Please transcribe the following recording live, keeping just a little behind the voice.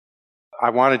I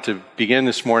wanted to begin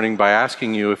this morning by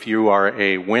asking you if you are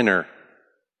a winner.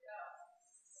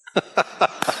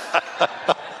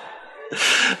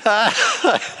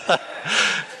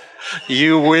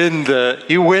 You win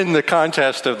the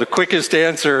contest of the quickest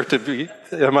answer to be,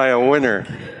 am I a winner?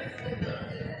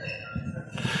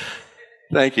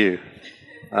 Thank you.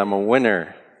 I'm a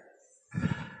winner.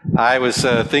 I was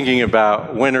thinking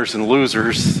about winners and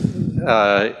losers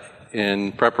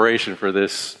in preparation for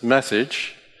this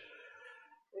message.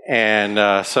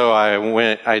 And so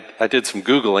I did some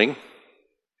Googling,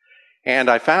 and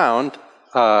I found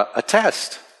a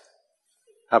test.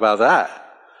 How about that?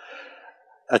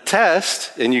 A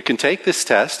test, and you can take this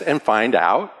test and find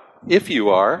out if you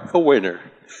are a winner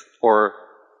or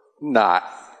not.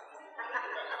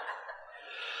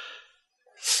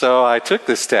 So I took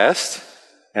this test,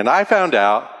 and I found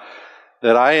out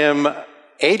that I am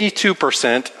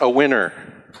 82% a winner.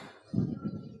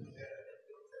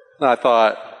 And I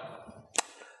thought,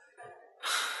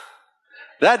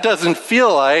 that doesn't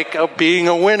feel like being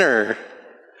a winner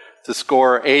to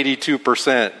score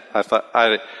 82%. I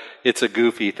thought, it's a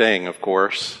goofy thing, of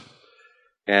course.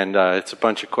 And it's a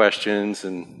bunch of questions,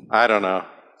 and I don't know.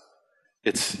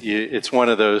 It's one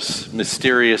of those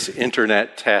mysterious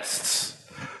internet tests.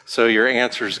 So your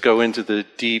answers go into the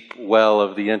deep well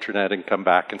of the internet and come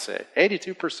back and say,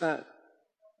 82%.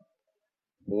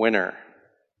 Winner.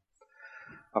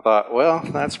 I thought, well,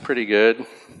 that's pretty good.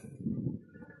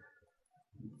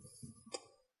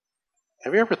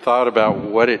 Have you ever thought about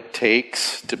what it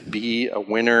takes to be a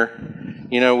winner?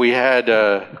 You know, we had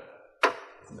the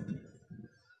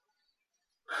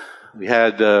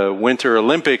Winter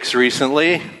Olympics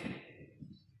recently.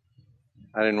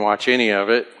 I didn't watch any of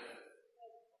it.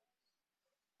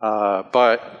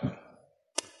 But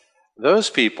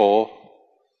those people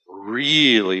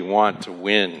really want to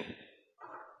win.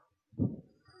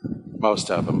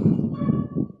 Most of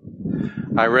them.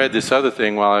 I read this other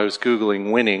thing while I was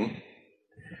Googling winning,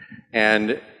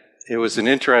 and it was an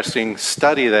interesting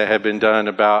study that had been done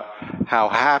about how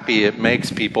happy it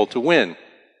makes people to win.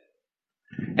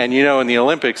 And you know, in the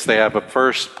Olympics, they have a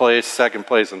first place, second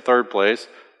place, and third place,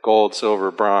 gold,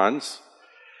 silver, bronze.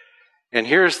 And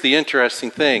here's the interesting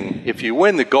thing. If you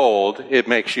win the gold, it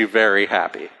makes you very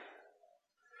happy.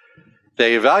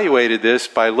 They evaluated this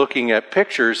by looking at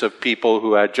pictures of people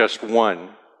who had just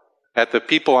won, at the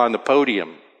people on the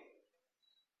podium.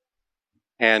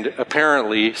 And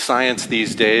apparently, science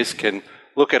these days can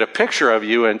look at a picture of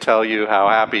you and tell you how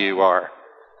happy you are.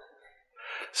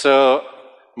 So,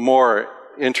 more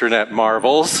internet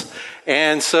marvels.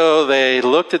 And so they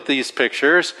looked at these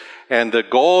pictures, and the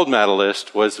gold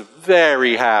medalist was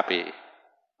very happy.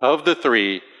 Of the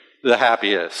three, the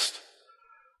happiest.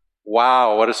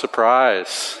 Wow, what a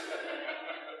surprise.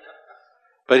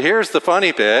 But here's the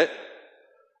funny bit.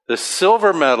 The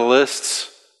silver medalists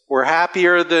were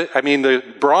happier than, the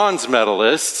bronze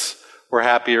medalists were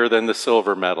happier than the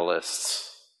silver medalists.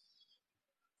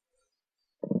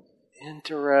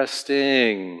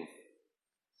 Interesting.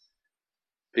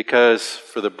 Because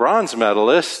for the bronze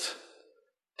medalist,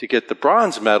 to get the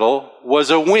bronze medal was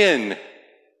a win.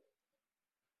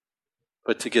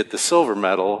 But to get the silver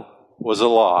medal was a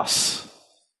loss.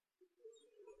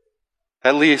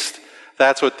 At least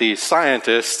that's what these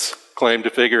scientists claim to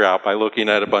figure out by looking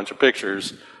at a bunch of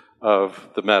pictures of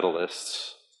the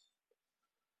medalists.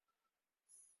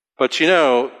 But you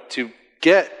know, to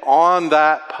get on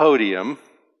that podium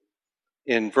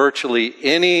in virtually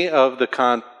any of the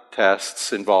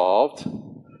contests involved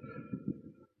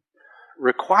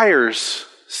requires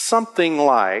something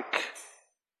like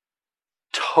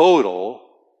total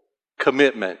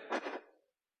commitment.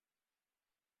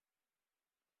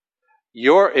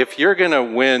 If you're going to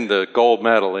win the gold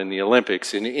medal in the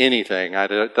Olympics in anything,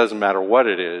 it doesn't matter what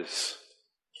it is,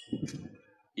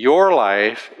 your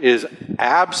life is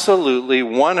absolutely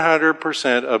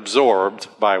 100% absorbed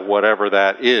by whatever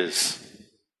that is.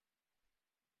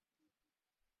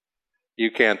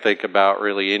 You can't think about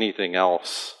really anything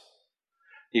else.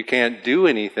 You can't do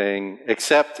anything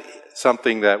except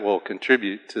something that will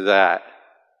contribute to that.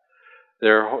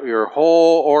 Your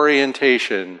whole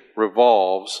orientation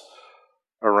revolves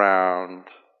around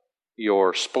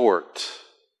your sport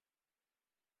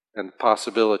and the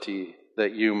possibility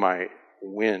that you might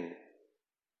win.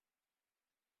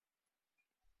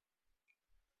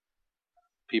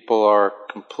 People are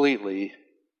completely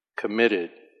committed.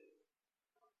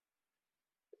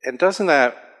 And doesn't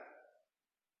that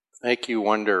make you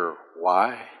wonder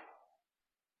why?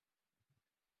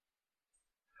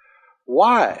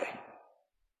 Why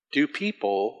do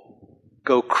people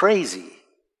go crazy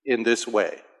in this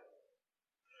way?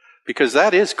 Because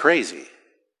that is crazy.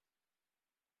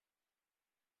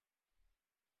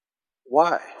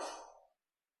 Why?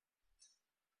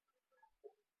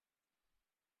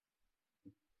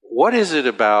 What is it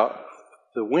about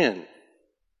the win?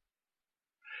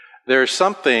 There's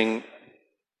something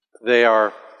they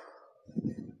are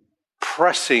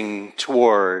pressing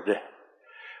toward.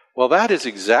 Well, that is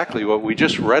exactly what we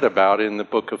just read about in the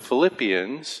book of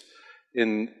Philippians,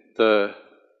 in the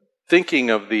thinking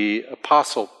of the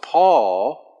Apostle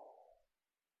Paul.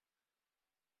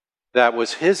 That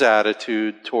was his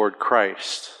attitude toward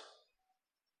Christ.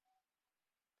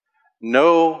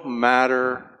 No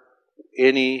matter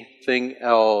anything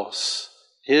else,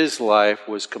 his life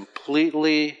was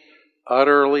completely,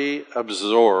 utterly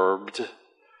absorbed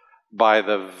by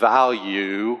the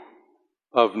value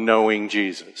of knowing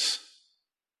Jesus.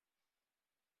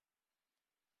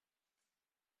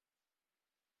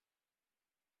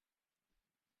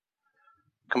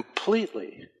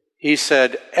 Completely. He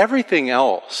said, everything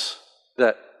else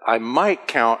that I might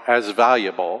count as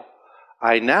valuable,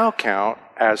 I now count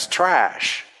as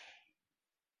trash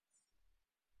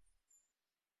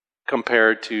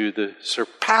compared to the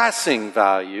surpassing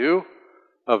value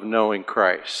of knowing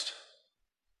Christ.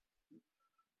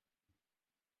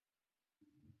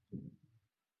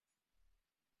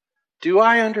 Do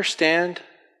I understand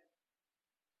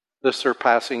the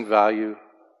surpassing value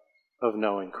of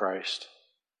knowing Christ?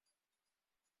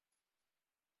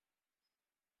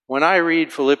 When I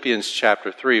read Philippians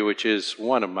chapter 3, which is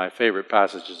one of my favorite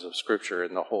passages of Scripture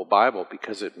in the whole Bible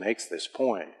because it makes this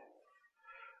point,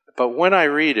 but when I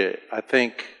read it, I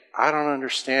think, I don't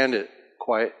understand it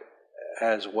quite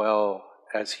as well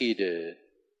as he did.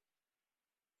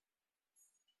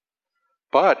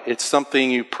 But it's something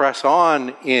you press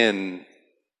on in.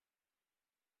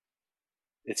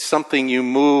 It's something you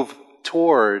move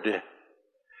toward.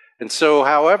 And so,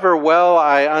 however well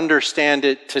I understand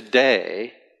it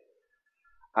today,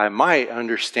 I might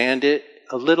understand it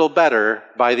a little better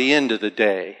by the end of the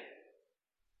day.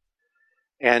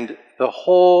 And the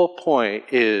whole point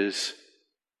is,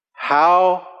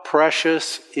 how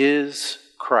precious is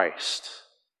Christ?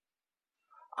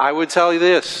 I would tell you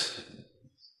this.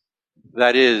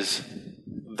 That is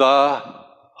the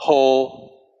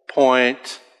whole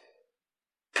point,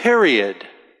 period.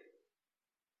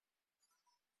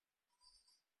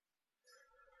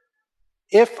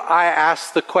 If I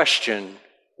ask the question,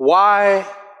 why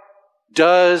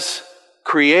does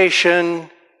creation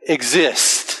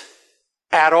exist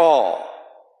at all?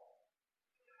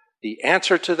 The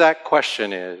answer to that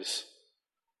question is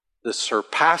the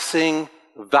surpassing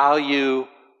value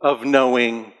of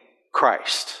knowing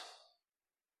Christ.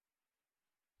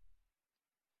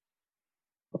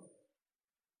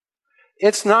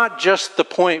 It's not just the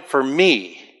point for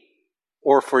me,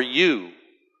 or for you,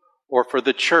 or for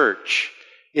the church.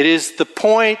 It is the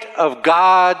point of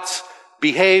God's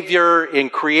behavior in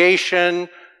creation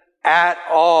at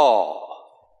all.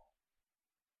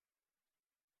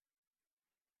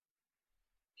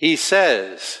 He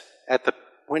says,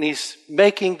 when he's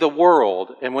making the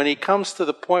world, and when he comes to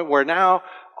the point where now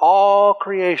all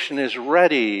creation is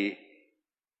ready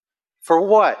for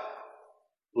what?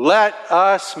 Let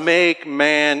us make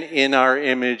man in our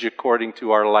image according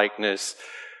to our likeness.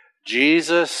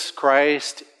 Jesus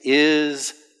Christ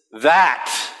is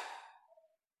that.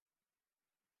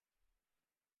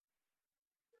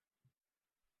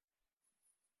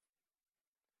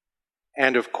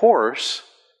 And of course,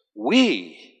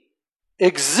 we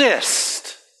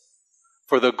exist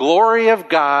for the glory of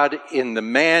God in the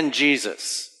man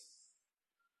Jesus.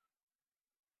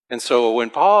 And so when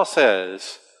Paul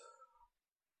says,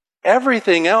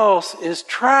 everything else is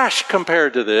trash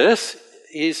compared to this,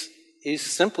 he's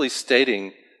simply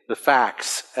stating the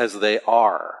facts as they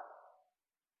are.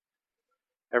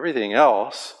 Everything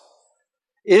else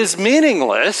is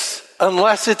meaningless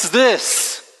unless it's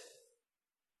this: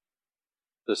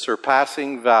 the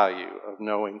surpassing value of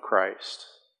knowing Christ.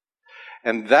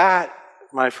 And that,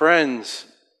 my friends,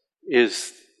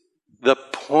 is the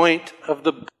point of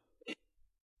the book.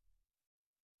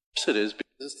 It is,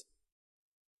 because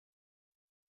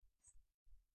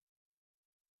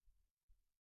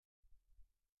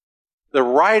the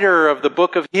writer of the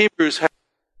book of Hebrews has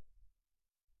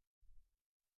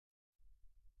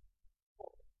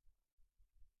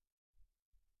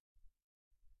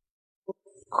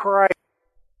Christ.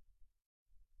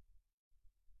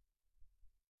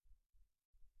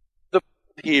 The book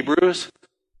of Hebrews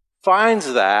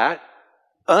finds that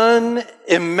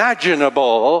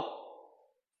unimaginable.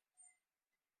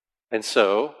 And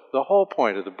so the whole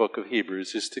point of the book of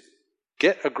Hebrews is to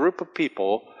get a group of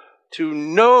people to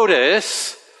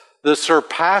notice the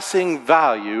surpassing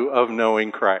value of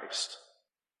knowing Christ.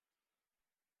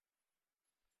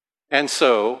 And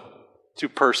so, to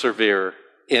persevere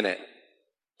in it.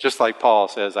 Just like Paul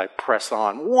says, I press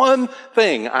on. One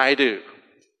thing I do.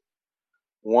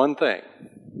 One thing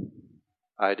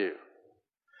I do.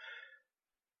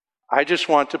 I just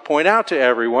want to point out to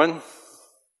everyone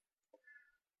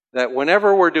that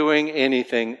whenever we're doing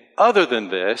anything other than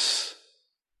this,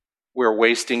 we're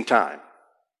wasting time.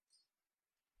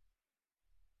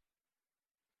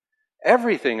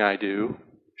 Everything I do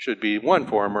should be one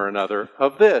form or another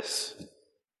of this.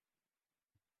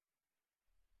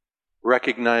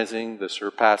 Recognizing the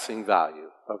surpassing value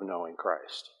of knowing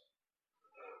Christ.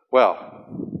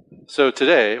 Well, so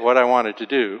today what I wanted to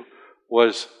do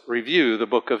was review the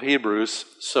book of Hebrews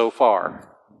so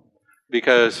far.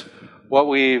 Because what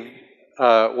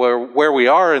where we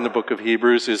are in the book of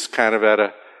Hebrews is kind of at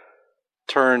a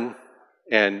turn,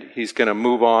 and he's going to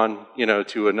move on,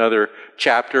 to another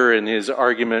chapter in his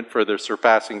argument for the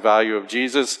surpassing value of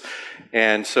Jesus.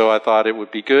 And so I thought it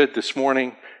would be good this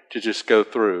morning to just go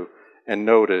through and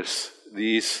notice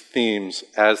these themes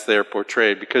as they're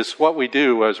portrayed. Because what we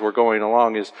do as we're going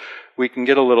along is we can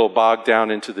get a little bogged down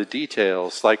into the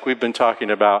details. Like we've been talking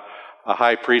about a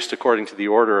high priest according to the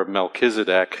order of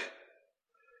Melchizedek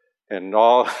and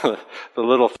all the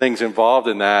little things involved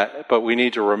in that. But we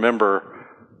need to remember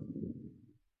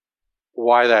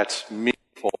why that's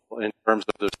meaningful in terms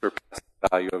of the surpassing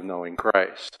value of knowing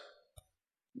Christ.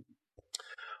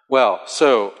 Well,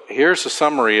 so here's a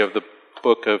summary of the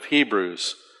book of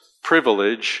Hebrews: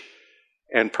 privilege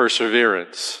and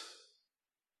perseverance.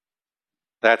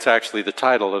 That's actually the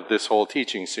title of this whole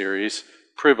teaching series,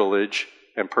 privilege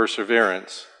and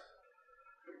perseverance.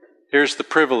 Here's the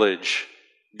privilege: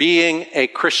 being a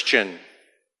Christian.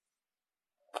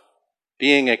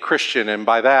 Being a Christian, and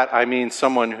by that I mean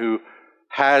someone who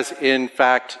has in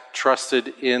fact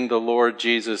trusted in the Lord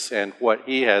Jesus and what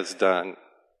he has done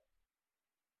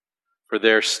for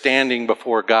their standing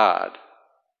before God.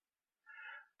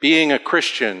 Being a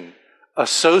Christian,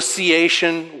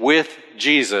 association with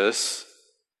Jesus,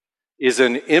 is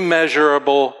an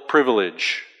immeasurable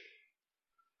privilege.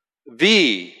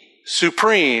 The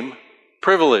supreme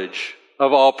privilege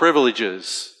of all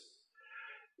privileges.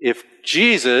 If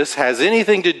Jesus has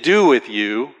anything to do with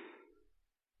you,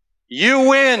 you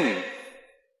win.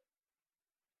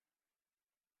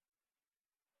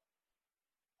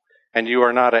 And you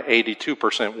are not an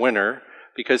 82% winner,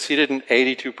 because he didn't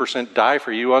 82% die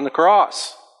for you on the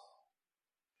cross.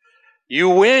 You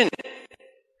win.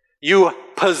 You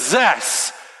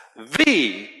possess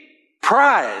the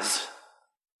prize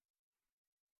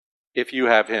if you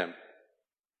have him.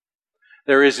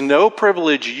 There is no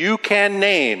privilege you can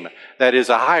name that is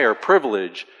a higher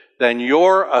privilege than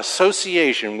your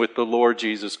association with the Lord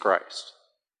Jesus Christ.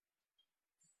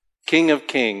 King of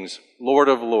kings, Lord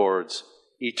of lords,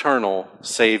 eternal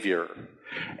Savior.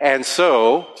 And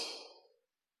so,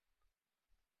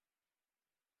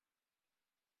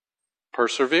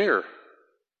 persevere.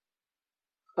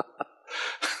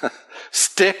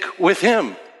 Stick with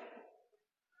him.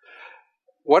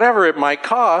 Whatever it might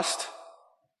cost,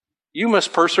 you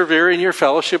must persevere in your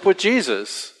fellowship with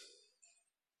Jesus.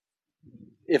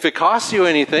 If it costs you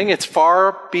anything, it's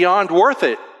far beyond worth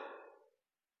it.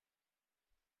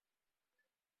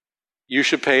 You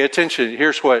should pay attention.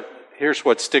 Here's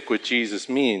what stick with Jesus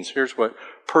means. Here's what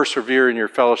persevere in your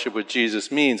fellowship with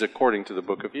Jesus means according to the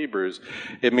book of Hebrews.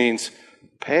 It means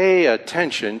pay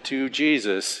attention to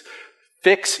Jesus.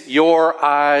 Fix your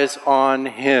eyes on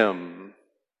him.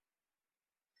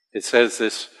 It says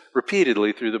this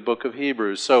repeatedly through the book of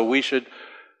Hebrews. So we should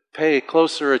pay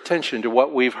closer attention to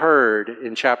what we've heard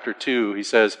in chapter 2. He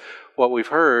says, what we've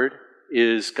heard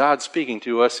is God speaking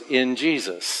to us in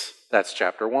Jesus. That's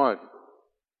chapter 1.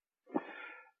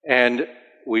 And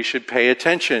we should pay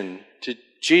attention to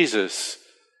Jesus.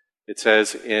 It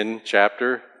says in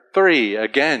chapter 3,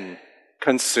 again,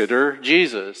 consider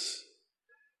Jesus.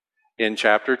 In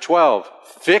chapter 12,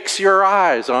 fix your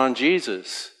eyes on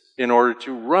Jesus in order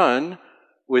to run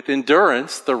with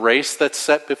endurance the race that's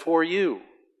set before you.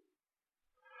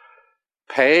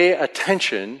 Pay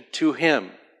attention to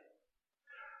him.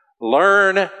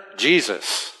 Learn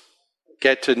Jesus.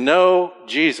 Get to know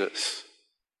Jesus.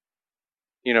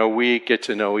 We get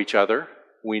to know each other.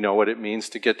 We know what it means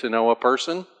to get to know a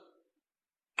person.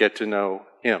 Get to know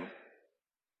him.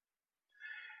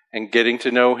 And getting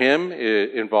to know him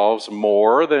involves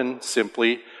more than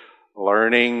simply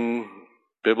learning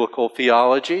biblical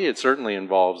theology. It certainly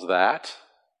involves that.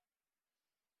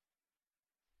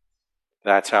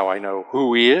 That's how I know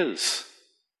who he is.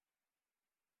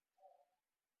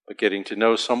 But getting to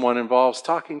know someone involves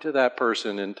talking to that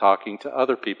person and talking to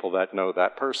other people that know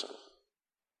that person.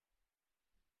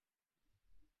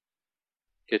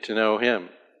 Get to know him.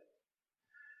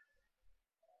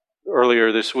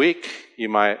 Earlier this week, you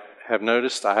might have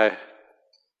noticed I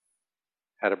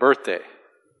had a birthday.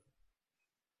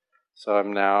 So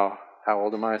I'm now, how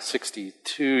old am I?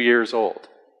 62 years old.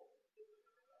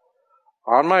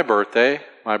 On my birthday,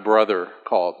 my brother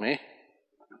called me.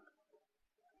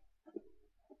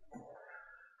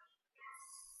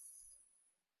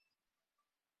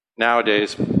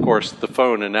 Nowadays, of course, the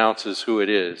phone announces who it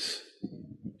is.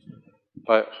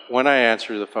 But when I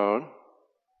answer the phone,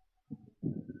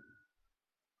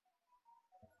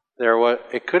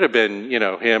 it could have been,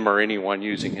 him or anyone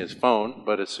using his phone,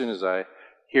 but as soon as I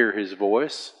hear his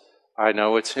voice, I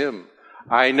know it's him.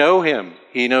 I know him.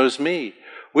 He knows me.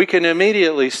 We can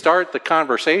immediately start the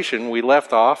conversation we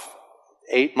left off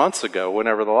 8 months ago,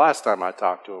 whenever the last time I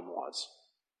talked to him was.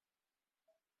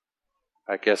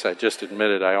 I guess I just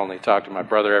admitted I only talk to my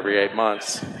brother every 8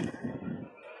 months.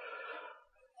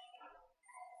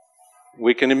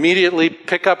 We can immediately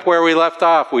pick up where we left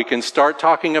off. We can start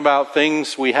talking about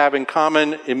things we have in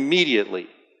common immediately.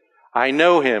 I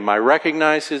know him. I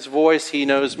recognize his voice. He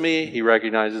knows me. He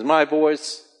recognizes my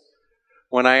voice.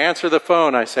 When I answer the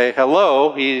phone, I say,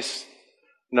 hello. He's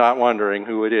not wondering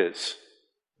who it is.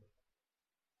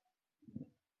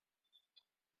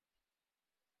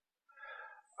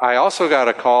 I also got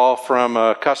a call from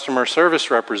a customer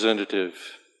service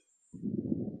representative.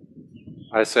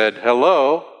 I said,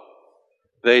 hello.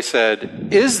 They said,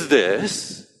 is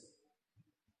this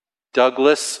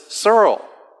Douglas Searle?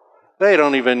 They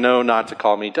don't even know not to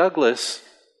call me Douglas.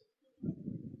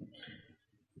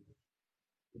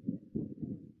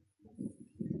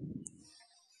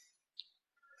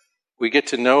 We get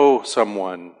to know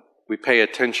someone. We pay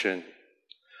attention.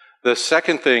 The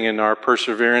second thing in our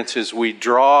perseverance is we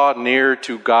draw near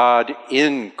to God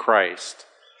in Christ.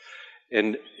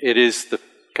 And it is the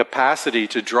capacity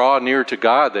to draw near to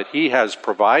God that he has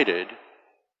provided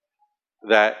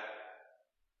that.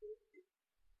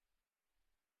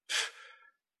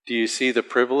 Do you see the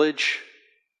privilege?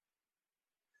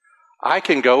 I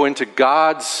can go into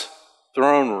God's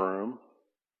throne room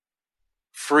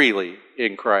freely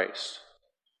in Christ.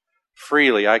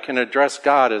 Freely. I can address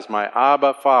God as my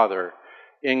Abba Father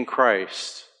in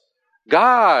Christ.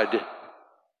 God!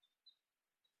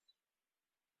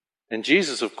 And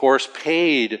Jesus, of course,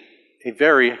 paid a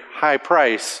very high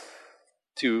price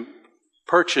to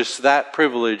purchase that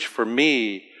privilege for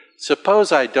me.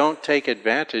 Suppose I don't take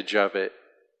advantage of it.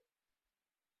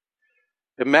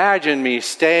 Imagine me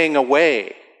staying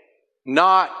away,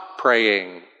 not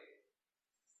praying.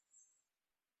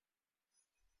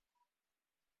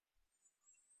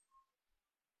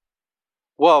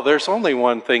 Well, there's only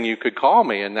one thing you could call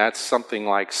me, and that's something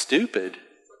like stupid.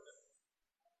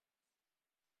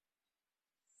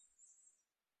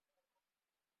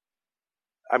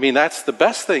 I mean, that's the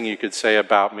best thing you could say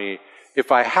about me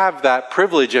if I have that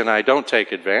privilege and I don't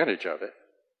take advantage of it.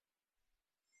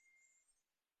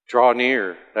 Draw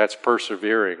near, that's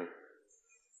persevering.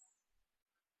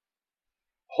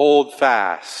 Hold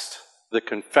fast the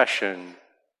confession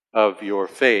of your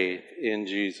faith in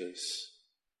Jesus.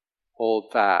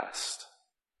 Hold fast.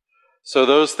 So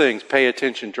those things, pay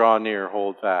attention, draw near,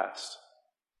 hold fast.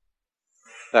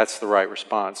 That's the right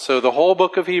response. So the whole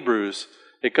book of Hebrews,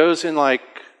 it goes in like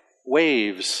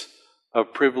waves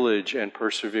of privilege and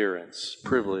perseverance.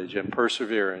 Privilege and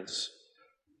perseverance.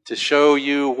 To show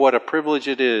you what a privilege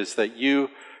it is that you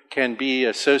can be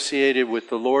associated with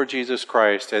the Lord Jesus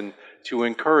Christ, and to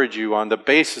encourage you on the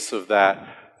basis of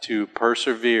that to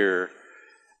persevere.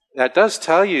 That does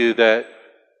tell you that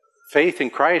faith in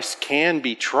Christ can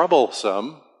be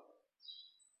troublesome.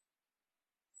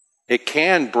 It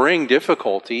can bring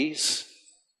difficulties.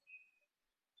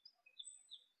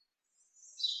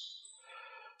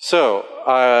 So,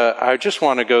 I just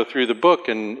want to go through the book,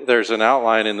 and there's an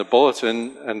outline in the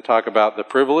bulletin, and talk about the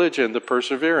privilege and the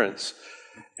perseverance.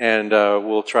 And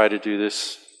we'll try to do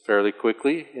this fairly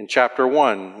quickly. In chapter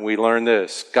 1, we learn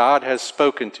this. God has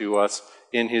spoken to us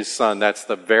in his Son. That's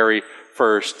the very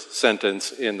first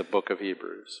sentence in the book of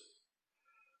Hebrews.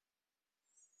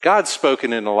 God's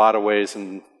spoken in a lot of ways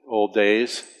in old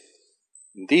days.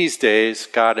 These days,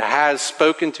 God has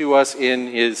spoken to us in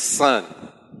his Son.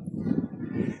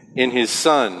 In his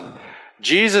Son.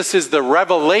 Jesus is the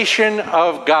revelation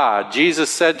of God. Jesus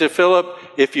said to Philip,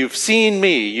 if you've seen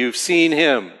me, you've seen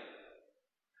him.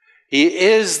 He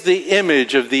is the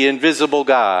image of the invisible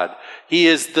God. He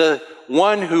is the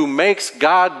one who makes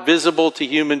God visible to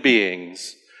human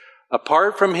beings.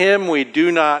 Apart from him, we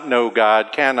do not know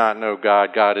God, cannot know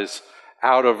God. God is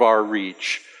out of our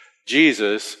reach.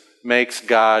 Jesus makes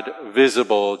God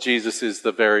visible. Jesus is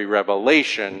the very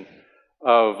revelation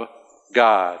of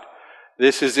God.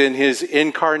 This is in his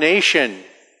incarnation,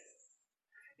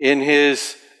 in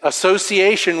his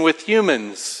association with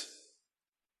humans,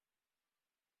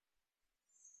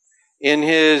 in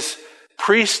his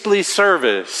priestly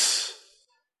service,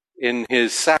 in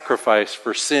his sacrifice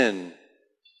for sin,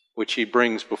 which he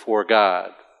brings before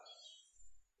God,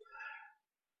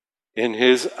 in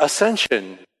his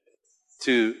ascension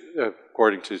to,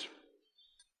 according to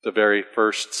the very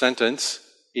first sentence,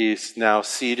 he's now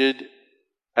seated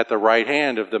at the right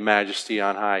hand of the Majesty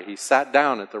on high. He sat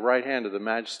down at the right hand of the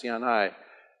Majesty on high.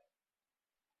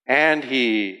 And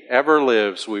he ever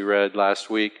lives, we read last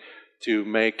week, to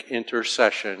make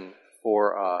intercession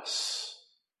for us.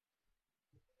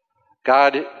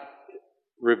 God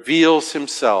reveals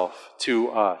himself to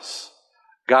us.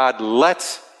 God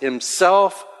lets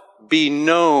himself be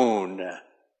known.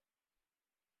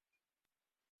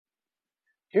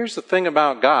 Here's the thing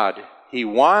about God. He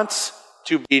wants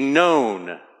to be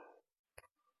known.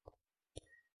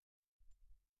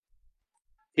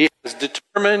 He has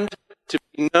determined to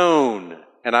be known.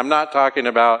 And I'm not talking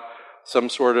about some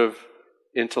sort of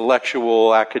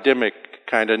intellectual, academic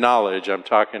kind of knowledge. I'm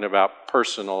talking about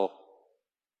personal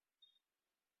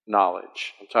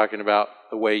knowledge. I'm talking about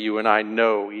the way you and I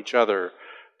know each other.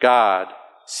 God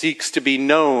seeks to be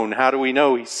known. How do we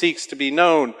know he seeks to be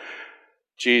known?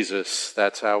 Jesus,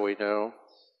 that's how we know.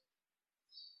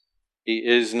 He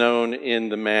is known in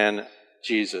the man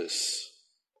Jesus.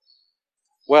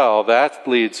 Well, that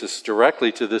leads us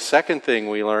directly to the second thing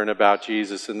we learn about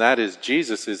Jesus, and that is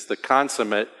Jesus is the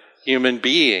consummate human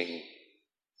being.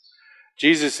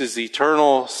 Jesus is the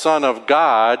eternal Son of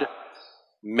God,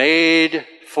 made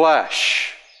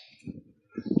flesh.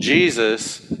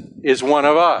 Jesus is one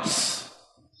of us.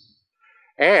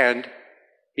 And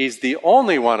he's the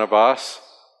only one of us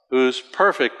who's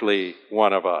perfectly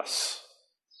one of us.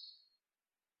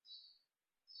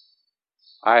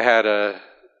 I had a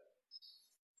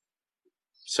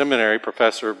seminary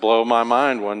professor blow my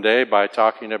mind one day by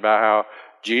talking about how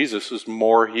Jesus was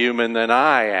more human than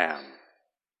I am.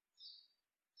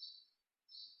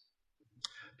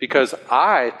 Because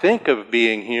I think of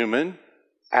being human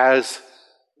as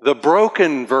the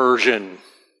broken version.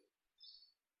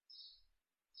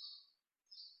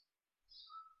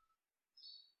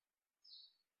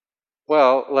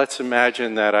 Well, let's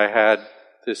imagine that I had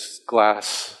this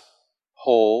glass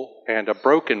whole and a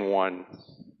broken one.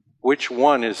 Which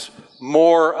one is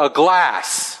more a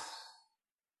glass?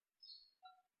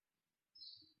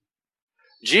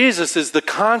 Jesus is the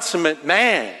consummate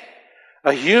man,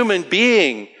 a human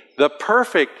being, the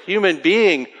perfect human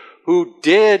being who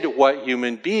did what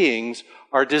human beings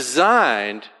are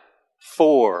designed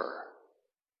for.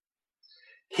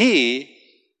 He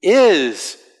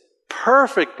is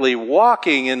perfectly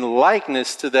walking in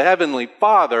likeness to the Heavenly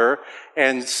Father,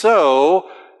 and so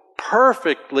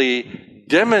perfectly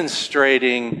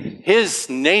demonstrating his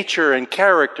nature and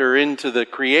character into the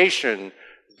creation,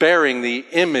 bearing the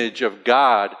image of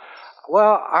God.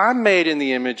 Well, I'm made in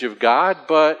the image of God,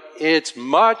 but it's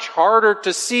much harder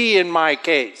to see in my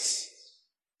case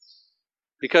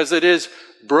because it is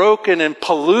broken and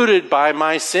polluted by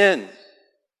my sin.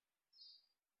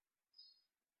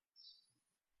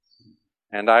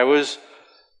 And I was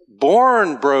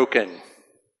born broken.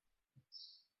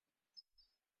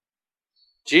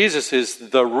 Jesus is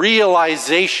the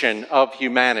realization of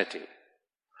humanity.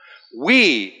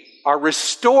 We are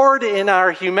restored in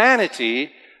our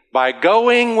humanity by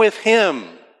going with him.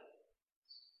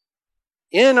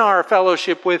 In our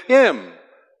fellowship with him,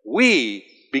 we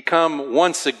become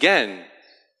once again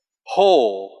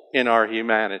whole in our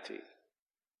humanity.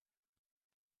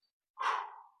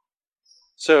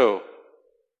 So,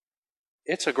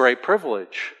 it's a great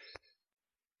privilege.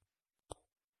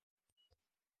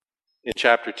 In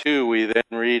chapter 2, we then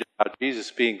read about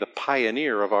Jesus being the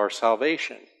pioneer of our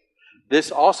salvation.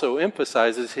 This also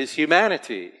emphasizes his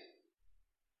humanity.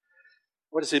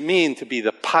 What does it mean to be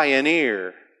the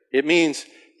pioneer? It means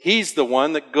he's the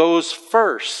one that goes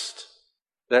first,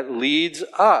 that leads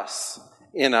us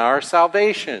in our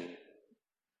salvation.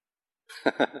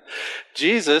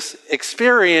 Jesus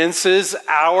experiences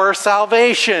our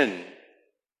salvation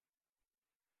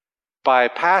by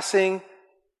passing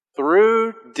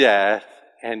through death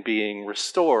and being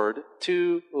restored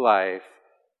to life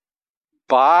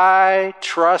by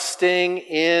trusting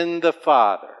in the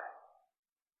Father.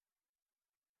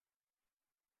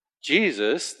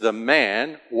 Jesus, the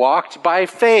man, walked by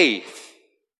faith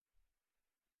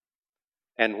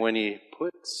And when he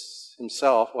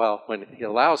when he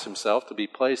allows himself to be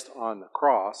placed on the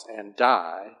cross and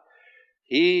die,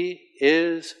 he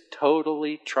is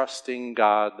totally trusting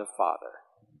God the Father.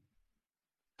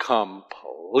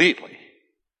 Completely.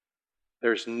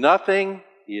 There's nothing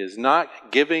he is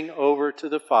not giving over to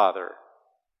the Father.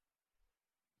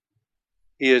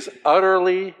 He is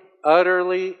utterly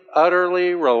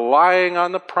relying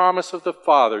on the promise of the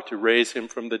Father to raise him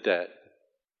from the dead.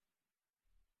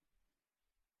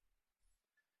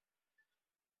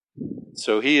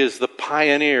 So he is the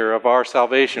pioneer of our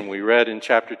salvation. We read in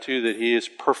chapter 2 that he is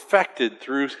perfected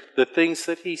through the things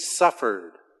that he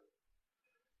suffered.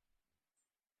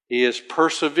 He is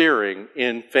persevering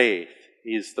in faith.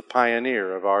 He is the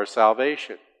pioneer of our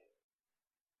salvation.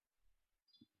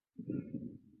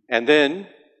 And then,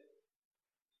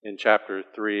 in chapter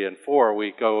 3 and 4,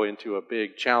 we go into a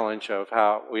big challenge of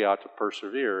how we ought to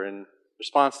persevere in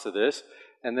response to this.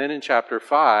 And then in chapter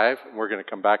 5, and we're going to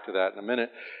come back to that in a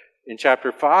minute, in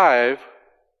chapter 5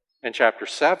 and chapter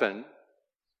 7,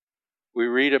 we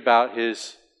read about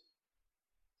his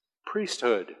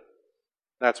priesthood.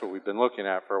 That's what we've been looking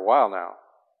at for a while now.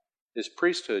 His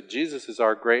priesthood. Jesus is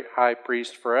our great high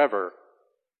priest forever.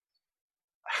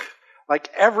 Like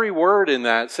every word in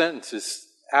that sentence is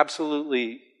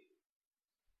absolutely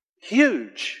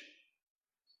huge.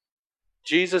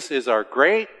 Jesus is our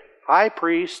great high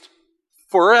priest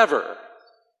forever,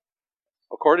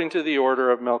 according to the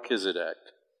order of Melchizedek.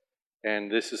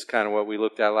 And this is kind of what we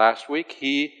looked at last week.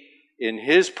 In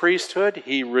his priesthood,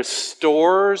 he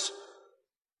restores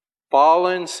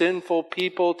fallen, sinful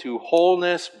people to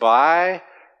wholeness by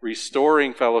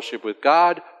restoring fellowship with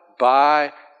God,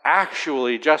 by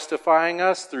actually justifying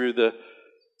us through the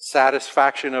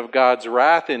satisfaction of God's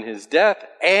wrath in his death,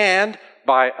 and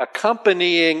by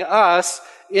accompanying us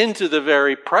into the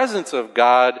very presence of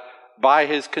God by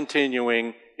his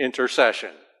continuing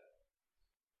intercession.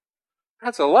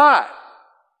 That's a lot.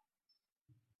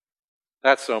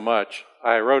 That's so much.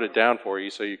 I wrote it down for you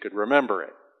so you could remember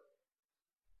it.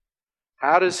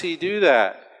 How does he do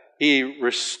that? He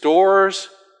restores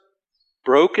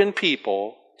broken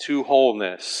people to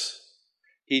wholeness.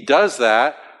 He does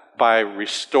that by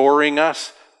restoring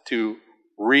us to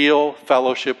real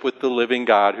fellowship with the living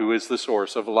God, who is the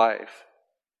source of life.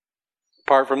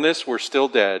 Apart from this, we're still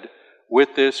dead.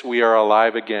 With this, we are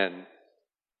alive again.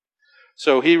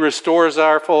 So he restores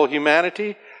our full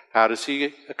humanity. How does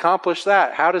he accomplish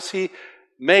that? How does he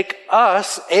make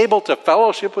us able to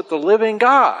fellowship with the living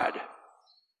God?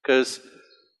 Because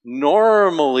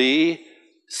normally,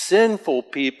 sinful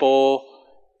people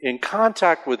in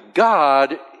contact with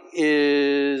God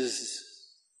is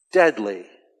deadly.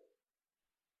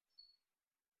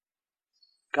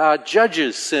 God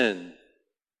judges sin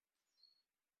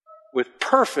with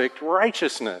perfect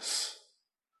righteousness.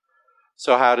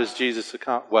 So how does Jesus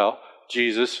accomplish? Well,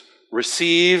 Jesus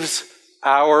receives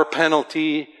our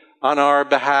penalty on our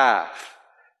behalf.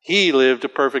 He lived a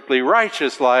perfectly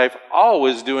righteous life,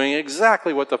 always doing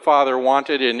exactly what the Father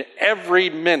wanted in every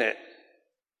minute.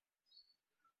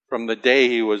 From the day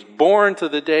he was born to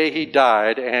the day he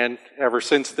died, and ever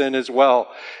since then as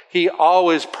well. He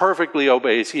always perfectly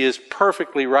obeys. He is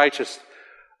perfectly righteous.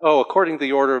 Oh, according to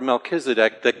the order of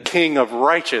Melchizedek, the King of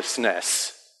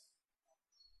righteousness.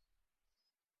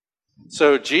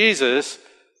 So Jesus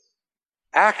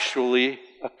actually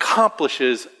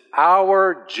accomplishes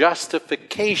our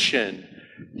justification.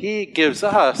 He gives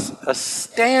us a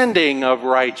standing of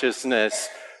righteousness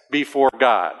before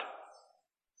God.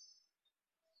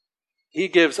 He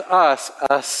gives us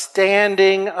a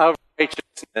standing of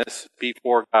righteousness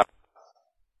before God.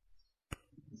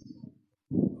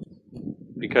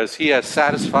 Because he has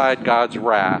satisfied God's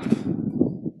wrath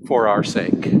for our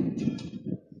sake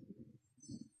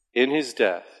in his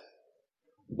death.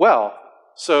 Well,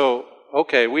 so,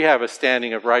 okay, we have a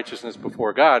standing of righteousness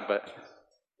before God, but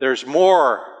there's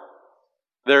more.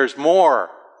 There's more.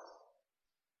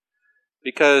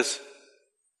 Because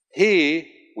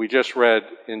we just read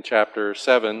in chapter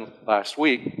 7 last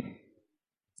week,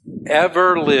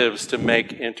 ever lives to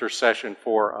make intercession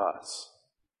for us.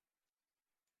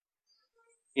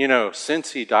 You know,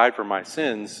 since he died for my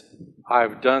sins,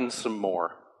 I've done some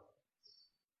more.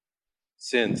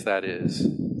 Sins, that is.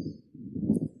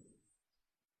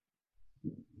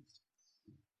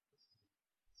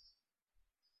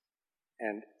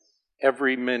 And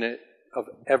every minute of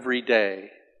every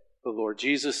day, the Lord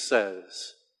Jesus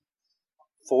says,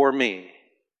 for me,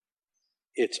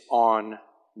 it's on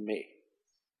me.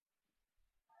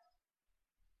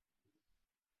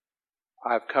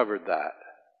 I've covered that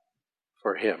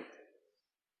for him.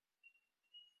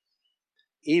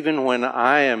 even when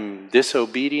I am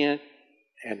disobedient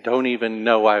and don't even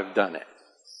know I've done it.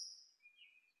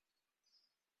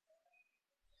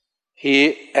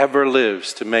 He ever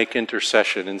lives to make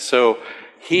intercession. And so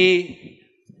he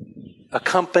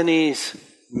accompanies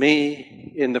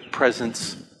me in the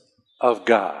presence of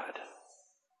God.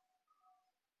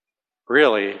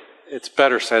 Really, it's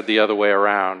better said the other way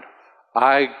around.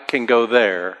 I can go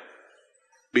there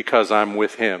because I'm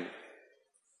with him.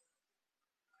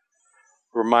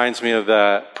 Reminds me of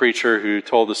that preacher who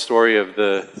told the story of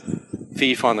the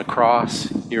thief on the cross.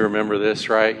 You remember this,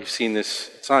 right? You've seen this.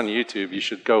 It's on YouTube. You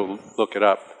should go look it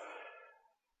up.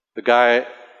 The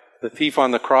thief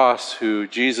on the cross who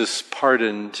Jesus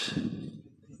pardoned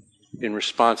in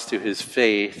response to his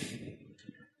faith,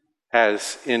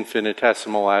 as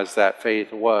infinitesimal as that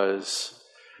faith was.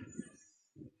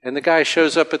 And the guy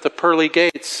shows up at the pearly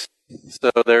gates.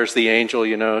 So there's the angel,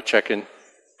 checking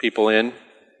people in.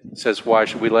 Says, why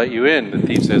should we let you in? The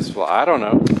thief says, well, I don't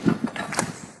know.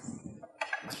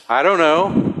 I don't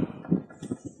know.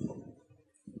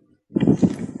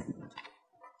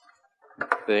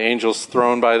 The angel's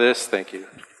thrown by this. Thank you.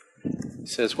 He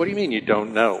says, what do you mean you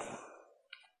don't know?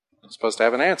 I'm supposed to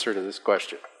have an answer to this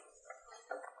question.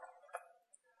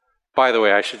 By the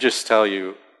way, I should just tell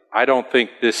you, I don't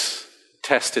think this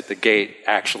test at the gate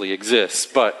actually exists,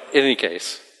 but in any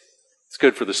case, it's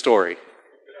good for the story.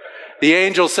 The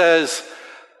angel says,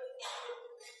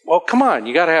 well, come on,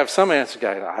 you got to have some answer,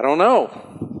 guy. I don't know.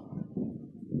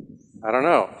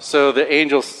 So the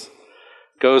angel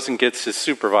goes and gets his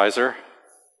supervisor.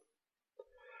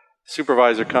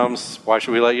 Supervisor comes, why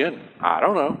should we let you in? I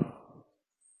don't know.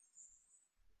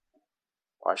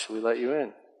 Why should we let you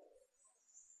in?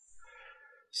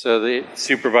 So the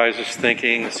supervisor's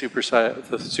thinking,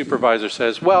 the supervisor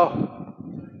says, well,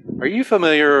 are you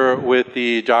familiar with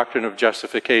the doctrine of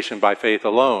justification by faith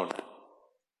alone?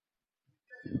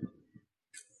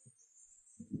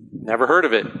 Never heard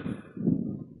of it.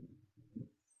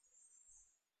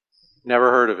 Never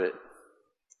heard of it.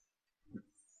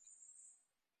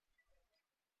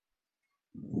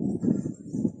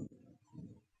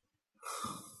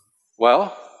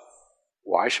 Well,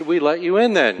 why should we let you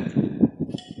in then?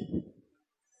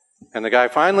 And the guy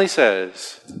finally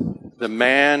says, the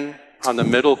man on the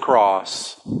middle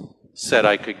cross said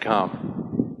I could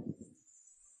come.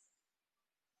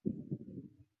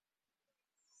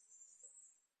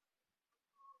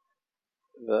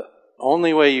 The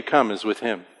only way you come is with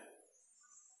him.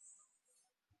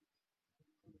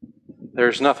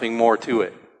 There's nothing more to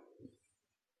it.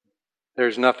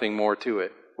 There's nothing more to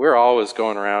it. We're always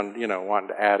going around, wanting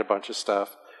to add a bunch of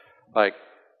stuff. Like,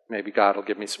 maybe God will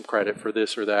give me some credit for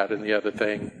this or that and the other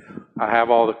thing. I have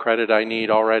all the credit I need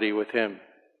already with him.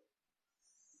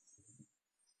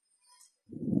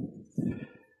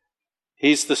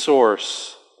 He's the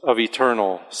source of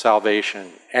eternal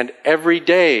salvation. And every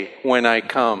day when I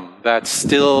come, that's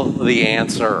still the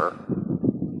answer.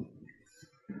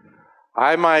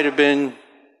 I might have been,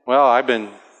 I've been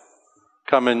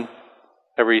coming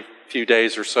every few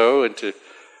days or so into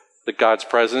the God's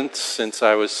presence since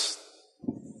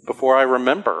before I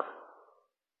remember.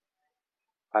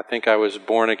 I think I was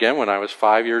born again when I was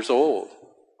 5 years old.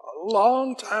 A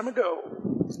long time ago.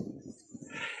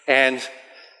 And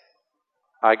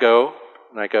I go,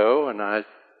 and I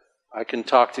can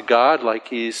talk to God like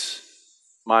he's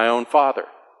my own father.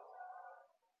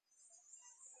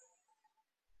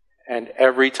 And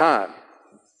every time,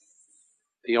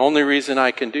 the only reason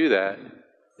I can do that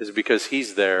is because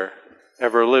he's there,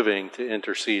 ever living to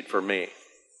intercede for me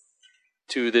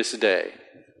to this day.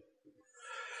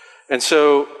 And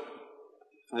so,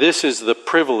 this is the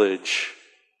privilege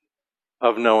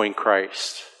of knowing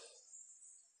Christ.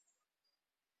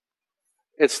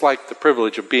 It's like the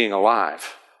privilege of being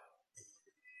alive.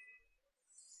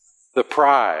 The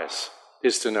prize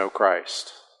is to know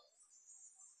Christ.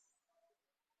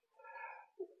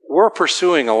 We're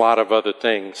pursuing a lot of other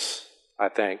things, I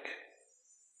think.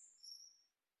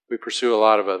 We pursue a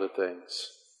lot of other things.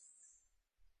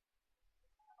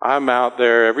 I'm out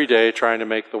there every day trying to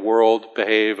make the world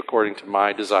behave according to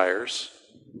my desires.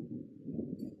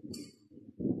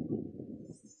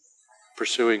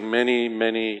 Pursuing many,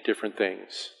 many different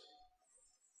things.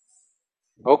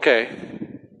 Okay.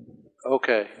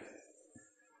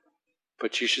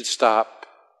 But you should stop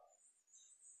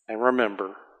and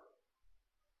remember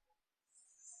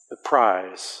the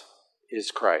prize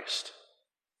is Christ.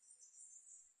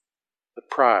 The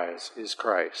prize is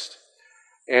Christ.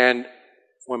 And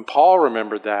when Paul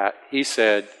remembered that, he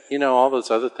said, all those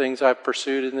other things I've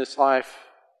pursued in this life,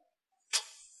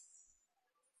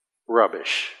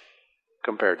 rubbish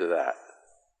compared to that.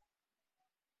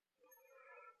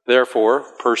 Therefore,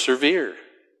 persevere.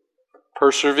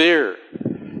 Persevere.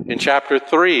 In chapter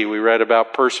 3, we read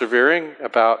about persevering,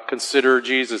 about consider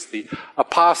Jesus the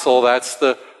apostle, that's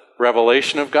the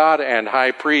revelation of God, and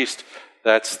high priest,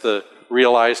 that's the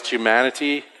realized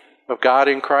humanity of God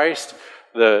in Christ.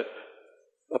 The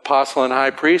apostle and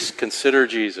high priest, consider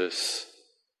Jesus.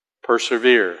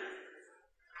 Persevere.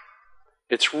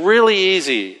 It's really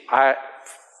easy.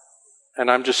 And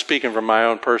I'm just speaking from my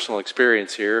own personal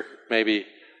experience here. Maybe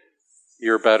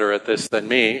you're better at this than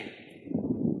me.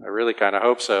 I really kind of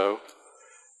hope so.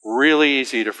 Really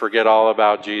easy to forget all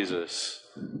about Jesus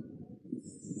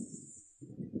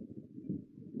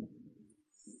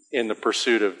in the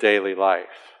pursuit of daily life.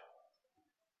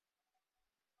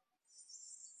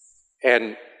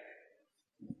 And,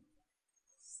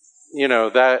 you know,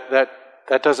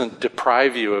 that doesn't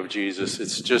deprive you of Jesus.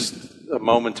 It's just a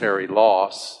momentary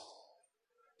loss.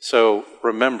 So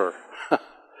remember,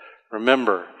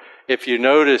 remember. If you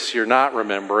notice you're not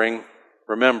remembering,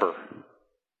 remember.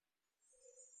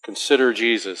 Consider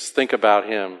Jesus. Think about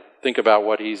him. Think about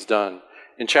what he's done.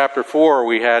 In chapter 4,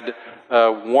 we had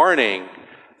a warning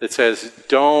that says,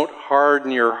 don't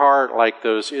harden your heart like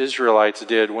those Israelites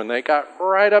did when they got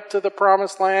right up to the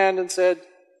promised land and said,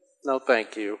 no,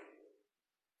 thank you.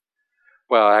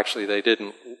 Well, actually, they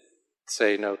didn't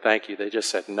say no, thank you. They just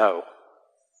said no.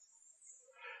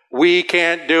 We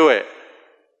can't do it.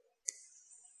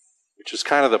 Which is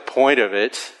kind of the point of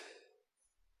it.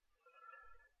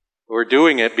 We're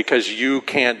doing it because you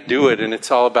can't do it, and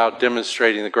it's all about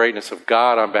demonstrating the greatness of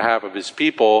God on behalf of his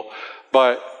people.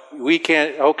 But we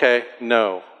can't, okay,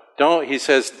 no. Don't, he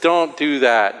says, don't do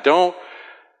that. Don't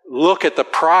look at the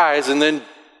prize and then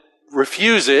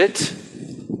refuse it.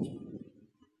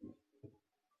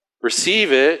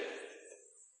 Receive it.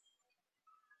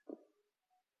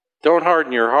 Don't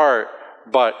harden your heart,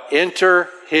 but enter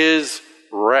his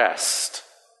rest.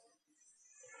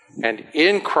 And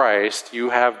in Christ, you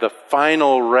have the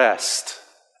final rest.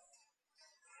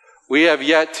 We have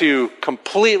yet to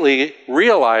completely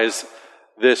realize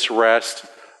this rest,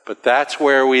 but that's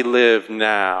where we live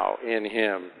now, in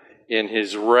him, in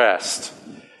his rest.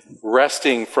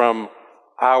 Resting from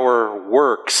our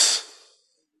works,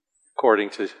 according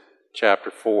to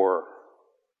chapter 4.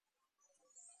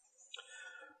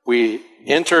 We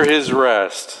enter his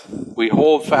rest, we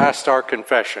hold fast our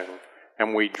confession,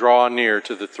 and we draw near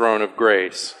to the throne of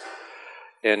grace.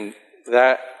 And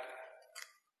that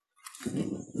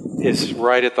is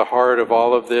right at the heart of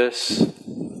all of this.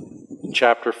 In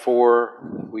chapter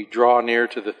 4, we draw near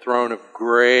to the throne of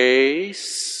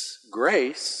grace.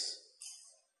 Grace.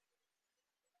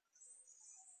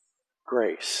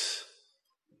 Grace.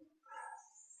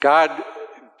 God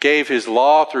gave his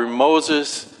law through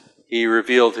Moses. He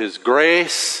revealed his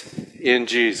grace in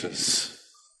Jesus.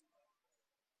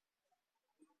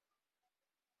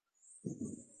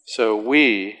 So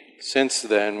we, since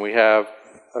then, we have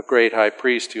a great high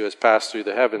priest who has passed through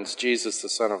the heavens, Jesus, the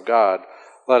Son of God.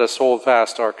 Let us hold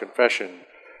fast our confession.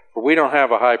 For we don't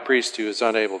have a high priest who is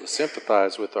unable to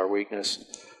sympathize with our weakness,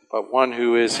 but one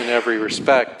who is in every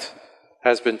respect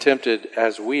has been tempted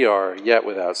as we are, yet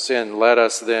without sin. Let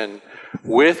us then,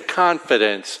 with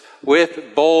confidence,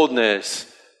 with boldness,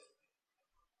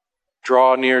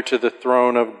 draw near to the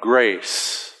throne of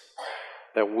grace,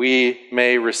 that we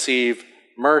may receive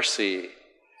mercy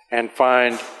and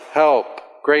find help,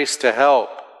 grace to help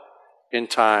in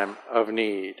time of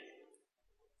need.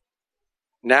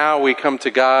 Now we come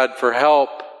to God for help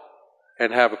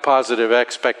and have a positive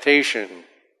expectation.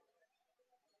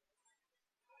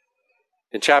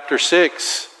 In chapter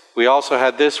 6, we also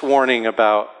had this warning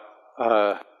about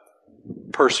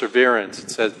perseverance.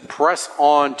 It says, press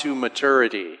on to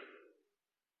maturity.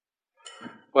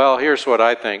 Well, here's what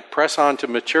I think. Press on to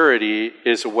maturity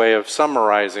is a way of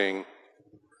summarizing.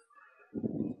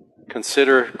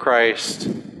 Consider Christ,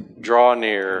 draw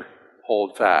near,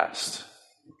 hold fast.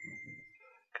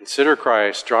 Consider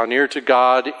Christ, draw near to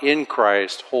God in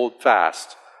Christ, hold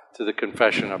fast to the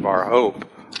confession of our hope,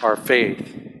 our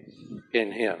faith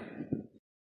in him.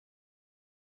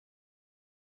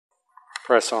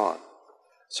 Press on.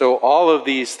 So all of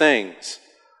these things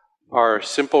are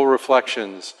simple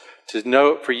reflections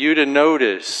for you to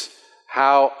notice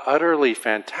how utterly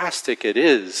fantastic it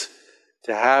is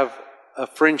to have a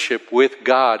friendship with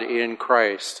God in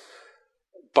Christ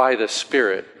by the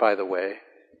Spirit, by the way.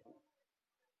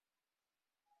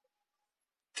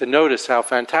 To notice how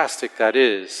fantastic that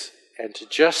is and to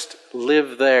just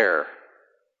live there.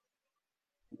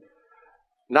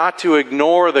 Not to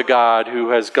ignore the God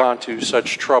who has gone to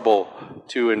such trouble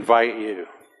to invite you.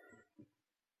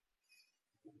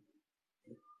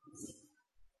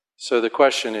 So the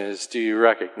question is, do you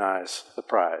recognize the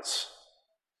prize?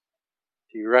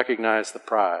 Do you recognize the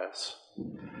prize?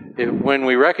 When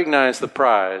we recognize the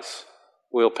prize,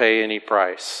 we'll pay any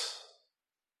price.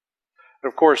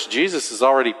 Of course, Jesus has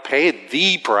already paid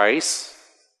the price.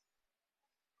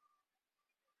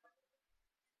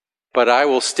 But I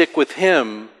will stick with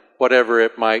him, whatever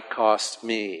it might cost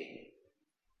me.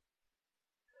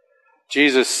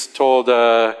 Jesus told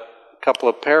a couple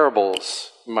of parables,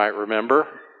 you might remember.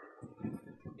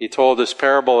 He told this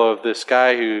parable of this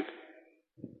guy who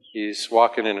he's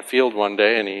walking in a field one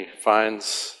day and he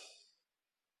finds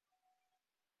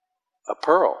a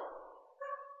pearl.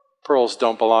 Pearls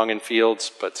don't belong in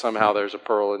fields, but somehow there's a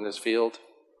pearl in this field.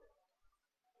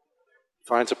 He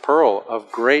finds a pearl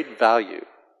of great value.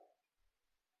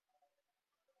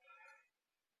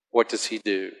 What does he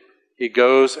do? He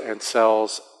goes and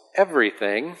sells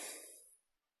everything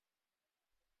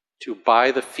to buy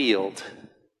the field.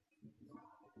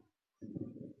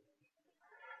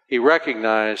 He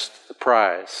recognized the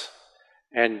prize,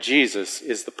 and Jesus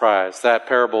is the prize. That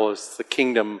parable is the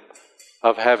kingdom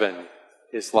of heaven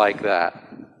is like that.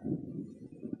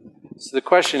 So the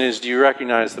question is, do you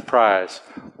recognize the prize?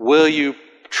 Will you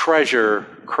treasure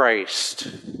Christ?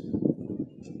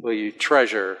 Will you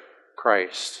treasure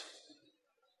Christ?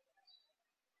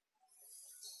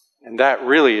 And that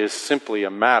really is simply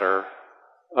a matter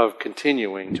of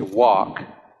continuing to walk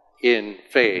in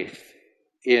faith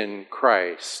in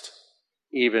Christ,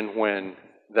 even when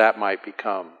that might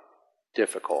become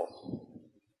difficult.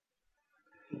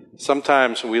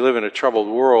 Sometimes when we live in a troubled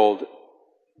world,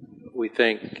 we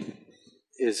think,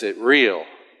 is it real?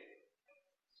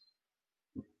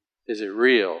 Is it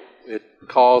real? It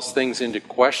calls things into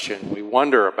question. We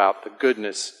wonder about the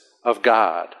goodness of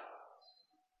God.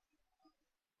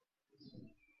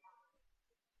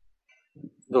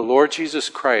 The Lord Jesus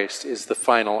Christ is the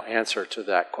final answer to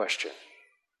that question.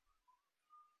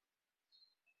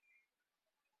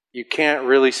 You can't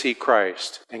really see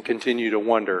Christ and continue to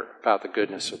wonder about the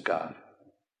goodness of God.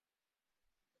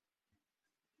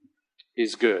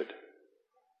 He's good.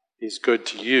 He's good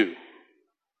to you.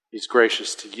 He's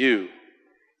gracious to you.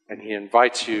 And he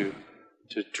invites you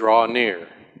to draw near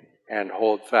and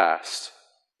hold fast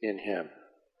in him.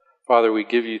 Father, we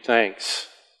give you thanks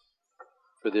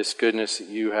for this goodness that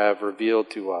you have revealed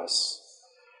to us,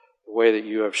 the way that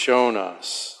you have shown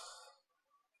us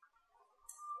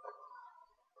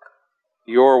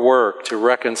your work to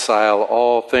reconcile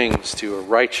all things to a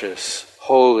righteous,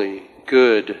 holy,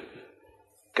 good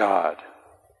God.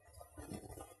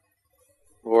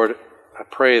 Lord, I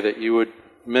pray that you would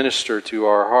minister to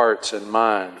our hearts and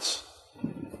minds.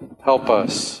 Help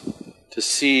us to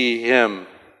see him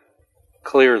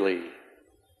clearly,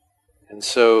 and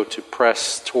so to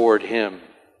press toward him,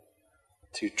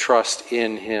 to trust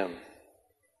in him.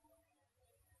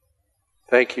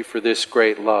 Thank you for this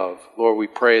great love. Lord, we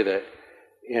pray that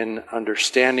in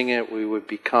understanding it, we would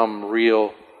become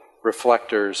real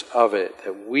reflectors of it,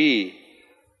 that we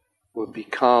would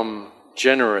become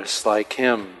generous like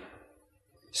him,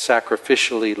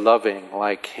 sacrificially loving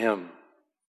like him.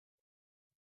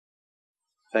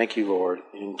 Thank you, Lord.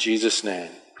 In Jesus'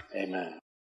 name, amen.